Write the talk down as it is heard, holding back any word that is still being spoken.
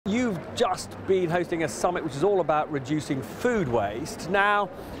just been hosting a summit which is all about reducing food waste. Now,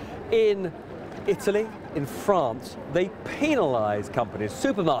 in Italy, in France, they penalise companies,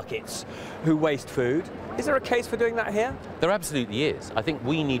 supermarkets, who waste food. Is there a case for doing that here? There absolutely is. I think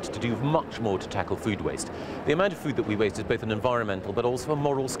we need to do much more to tackle food waste. The amount of food that we waste is both an environmental but also a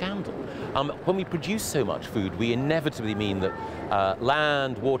moral scandal. When we produce so much food, we inevitably mean that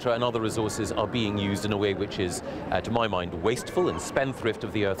land, water and other resources are being used in a way which is, to my mind, wasteful and spendthrift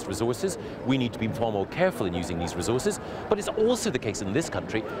of the Earth's resources. We need to be far more careful in using these resources. But it's also the case in this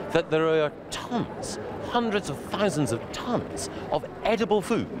country that there are tons, hundreds of thousands of tons of edible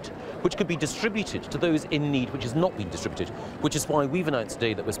food which could be distributed to those in need which is not being distributed, which is why we've announced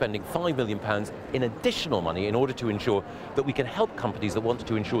today that we're spending £5 million in additional money in order to ensure that we can help companies that want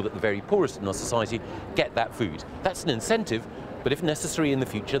to ensure that the very poorest in our society get that food. That's an incentive, but if necessary in the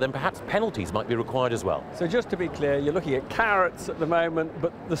future, then perhaps penalties might be required as well. So just to be clear, you're looking at carrots at the moment,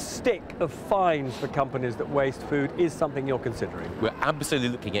 but the stick of fines for companies that waste food is something you're considering? We're absolutely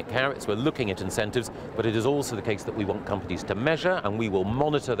looking at carrots, we're looking at incentives, but it is also the case that we want companies to measure and we will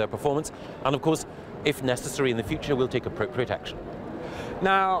monitor their performance. And of course, if necessary in the future, we'll take appropriate action.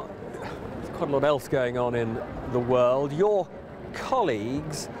 Now, there's quite a lot else going on in the world. Your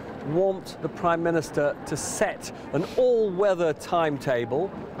colleagues want the Prime Minister to set an all-weather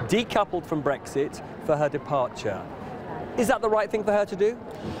timetable, decoupled from Brexit, for her departure. Is that the right thing for her to do?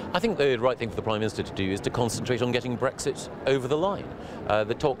 I think the right thing for the Prime Minister to do is to concentrate on getting Brexit over the line.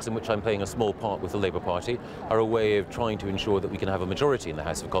 The talks in which I'm playing a small part with the Labour Party are a way of trying to ensure that we can have a majority in the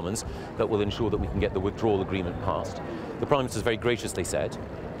House of Commons that will ensure that we can get the withdrawal agreement passed. The Prime Minister has very graciously said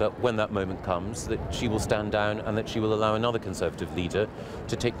that when that moment comes, that she will stand down and that she will allow another Conservative leader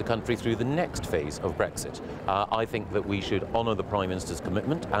to take the country through the next phase of Brexit. I think that we should honour the Prime Minister's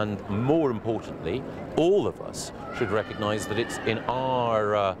commitment, and more importantly, all of us should recognise that it's in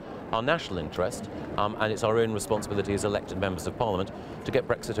our national interest and it's our own responsibility as elected members of Parliament to get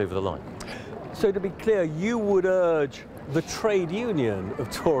Brexit over the line. So to be clear, you would urge the trade union of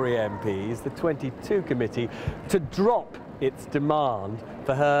Tory MPs, the 22 committee, to drop its demand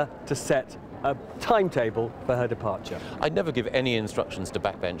for her to set a timetable for her departure? I'd never give any instructions to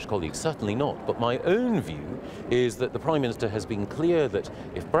backbench colleagues, certainly not. But my own view is that the Prime Minister has been clear that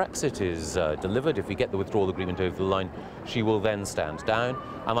if Brexit is delivered, if we get the withdrawal agreement over the line, she will then stand down.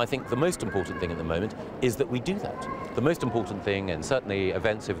 And I think the most important thing at the moment is that we do that. The most important thing, and certainly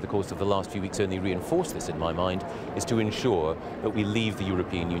events over the course of the last few weeks only reinforce this in my mind, is to ensure that we leave the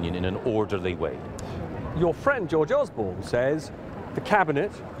European Union in an orderly way. Your friend George Osborne says the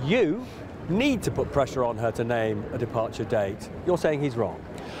Cabinet, you, need to put pressure on her to name a departure date. You're saying he's wrong?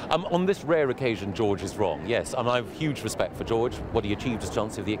 On this rare occasion, George is wrong, yes. And I have huge respect for George, what he achieved as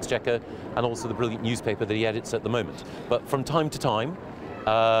Chancellor of the Exchequer, and also the brilliant newspaper that he edits at the moment. But from time to time,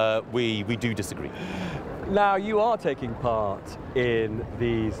 we do disagree. Now, you are taking part in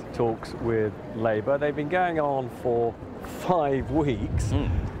these talks with Labour. They've been going on for 5 weeks.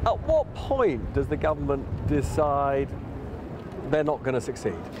 At what point does the government decide they're not going to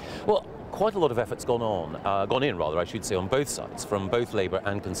succeed? Well, quite a lot of effort's gone in, I should say, on both sides, from both Labour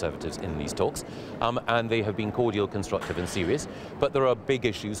and Conservatives in these talks, and they have been cordial, constructive and serious, but there are big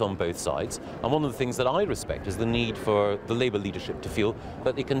issues on both sides, and one of the things that I respect is the need for the Labour leadership to feel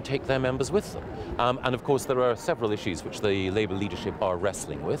that they can take their members with them. And of course there are several issues which the Labour leadership are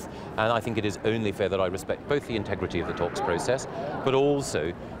wrestling with, and I think it is only fair that I respect both the integrity of the talks process, but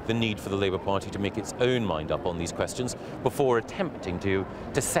also the need for the Labour Party to make its own mind up on these questions before attempting to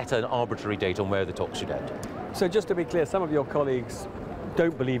set an arbitrary date on where the talks should end. So just to be clear, some of your colleagues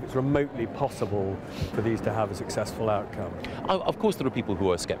don't believe it's remotely possible for these to have a successful outcome. Of course there are people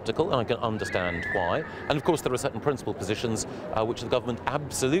who are sceptical, and I can understand why. And of course there are certain principal positions which the government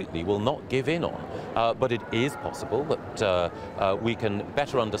absolutely will not give in on. But it is possible that we can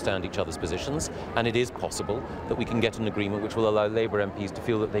better understand each other's positions, and it is possible that we can get an agreement which will allow Labour MPs to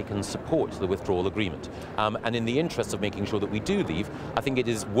feel that they can support the withdrawal agreement. And in the interest of making sure that we do leave, I think it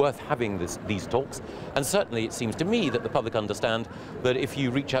is worth having these talks. And certainly it seems to me that the public understand that if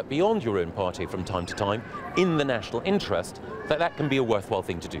you reach out beyond your own party from time to time, in the national interest, that can be a worthwhile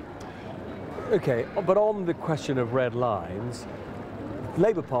thing to do. Okay, but on the question of red lines, the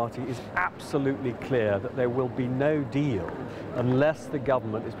Labour Party is absolutely clear that there will be no deal unless the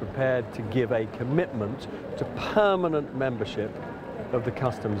government is prepared to give a commitment to permanent membership of the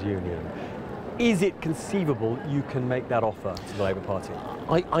customs union. Is it conceivable you can make that offer to the Labour Party?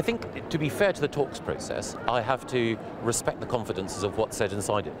 I think, to be fair to the talks process, I have to respect the confidences of what's said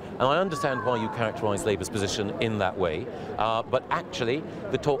inside it. And I understand why you characterise Labour's position in that way, but actually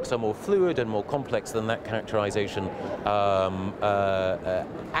the talks are more fluid and more complex than that characterisation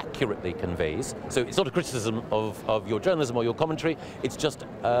accurately conveys. So it's not a criticism of your journalism or your commentary, it's just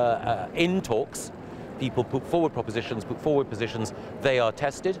in talks, people put forward propositions, put forward positions, they are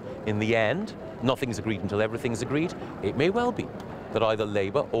tested. In the end, nothing's agreed until everything's agreed. It may well be that either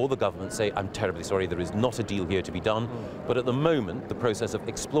Labour or the government say, I'm terribly sorry, there is not a deal here to be done. But at the moment, the process of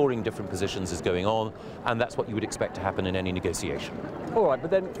exploring different positions is going on, and that's what you would expect to happen in any negotiation. All right,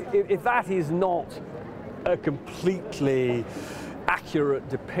 but then if that is not a completely accurate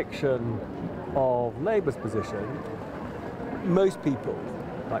depiction of Labour's position, most people,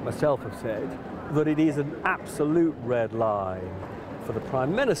 like myself, have said that it is an absolute red line for the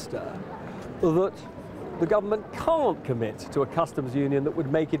Prime Minister that the government can't commit to a customs union that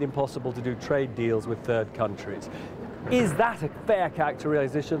would make it impossible to do trade deals with third countries. Is that a fair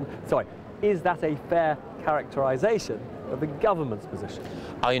characterisation? Sorry, is that a fair characterisation of the government's position?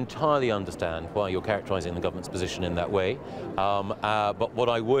 I entirely understand why you're characterising the government's position in that way, but what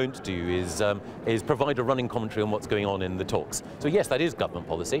I won't do is provide a running commentary on what's going on in the talks. So yes, that is government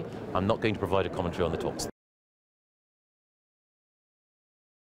policy. I'm not going to provide a commentary on the talks.